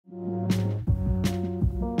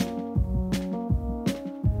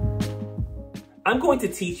I'm going to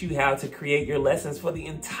teach you how to create your lessons for the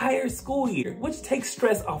entire school year, which takes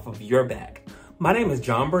stress off of your back. My name is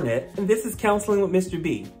John Burnett, and this is Counseling with Mr.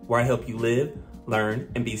 B, where I help you live,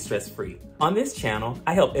 learn, and be stress-free. On this channel,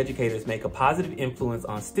 I help educators make a positive influence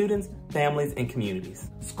on students, families, and communities.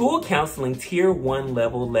 School counseling Tier 1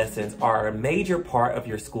 level lessons are a major part of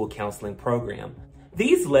your school counseling program.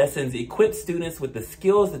 These lessons equip students with the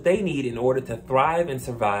skills that they need in order to thrive and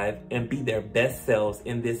survive and be their best selves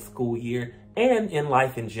in this school year and in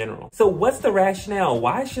life in general. So what's the rationale?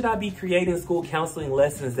 Why should I be creating school counseling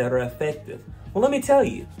lessons that are effective? Well, let me tell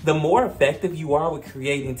you, the more effective you are with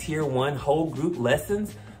creating Tier 1 whole group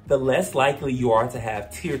lessons, the less likely you are to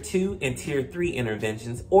have Tier 2 and Tier 3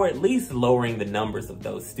 interventions, or at least lowering the numbers of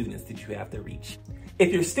those students that you have to reach.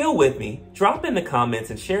 If you're still with me, drop in the comments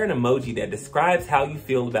and share an emoji that describes how you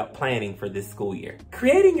feel about planning for this school year.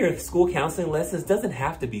 Creating your school counseling lessons doesn't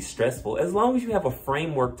have to be stressful as long as you have a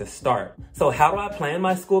framework to start. So how do I plan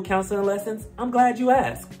my school counseling lessons? I'm glad you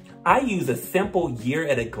asked. I use a simple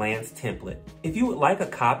year-at-a-glance template. If you would like a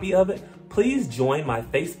copy of it, please join my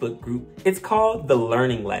Facebook group. It's called The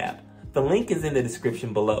Learning Lab. The link is in the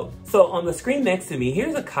description below. So on the screen next to me,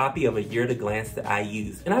 here's a copy of a year-at-a-glance that I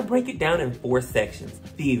use, and I break it down in 4 sections: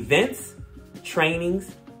 the events,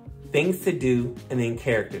 trainings, things to do, and then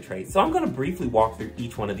character traits. So I'm gonna briefly walk through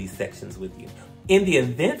each one of these sections with you. In the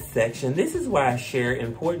events section, this is where I share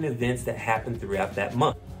important events that happen throughout that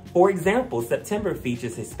month. For example, September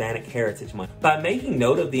features Hispanic Heritage Month. By making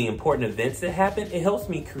note of the important events that happen, it helps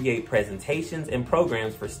me create presentations and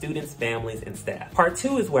programs for students, families, and staff. Part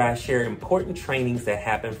 2 is where I share important trainings that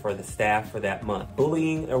happen for the staff for that month: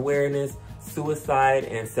 bullying awareness, suicide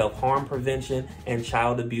and self-harm prevention, and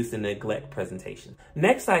child abuse and neglect presentation.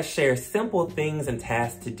 Next, I share simple things and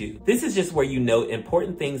tasks to do. This is just where you note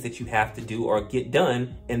important things that you have to do or get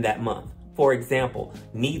done in that month. For example,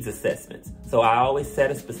 needs assessments. So I always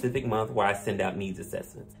set a specific month where I send out needs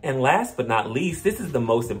assessments. And last but not least, this is the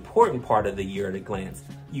most important part of the year at a glance.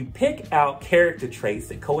 You pick out character traits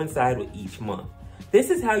that coincide with each month. This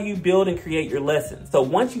is how you build and create your lessons. So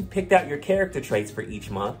once you've picked out your character traits for each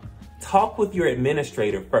month, talk with your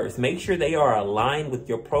administrator first. Make sure they are aligned with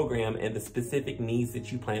your program and the specific needs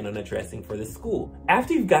that you plan on addressing for the school.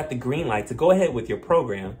 After you've got the green light to go ahead with your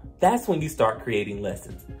program, that's when you start creating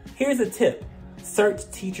lessons. Here's a tip. Search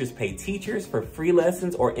Teachers Pay Teachers for free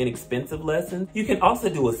lessons or inexpensive lessons. You can also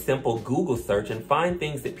do a simple Google search and find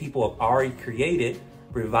things that people have already created,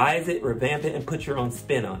 revise it, revamp it, and put your own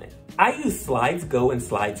spin on it. I use SlidesGo and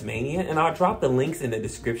SlidesMania, and I'll drop the links in the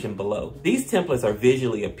description below. These templates are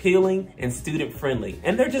visually appealing and student-friendly,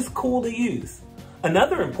 and they're just cool to use.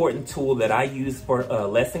 Another important tool that I use for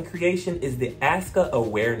lesson creation is the ASCA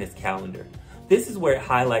Awareness Calendar. This is where it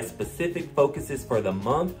highlights specific focuses for the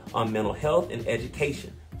month on mental health and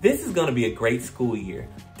education. This is going to be a great school year.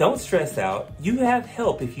 Don't stress out. You have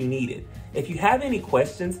help if you need it. If you have any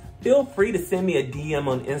questions, feel free to send me a DM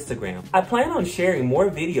on Instagram. I plan on sharing more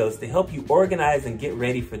videos to help you organize and get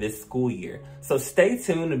ready for this school year. So stay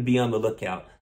tuned and be on the lookout.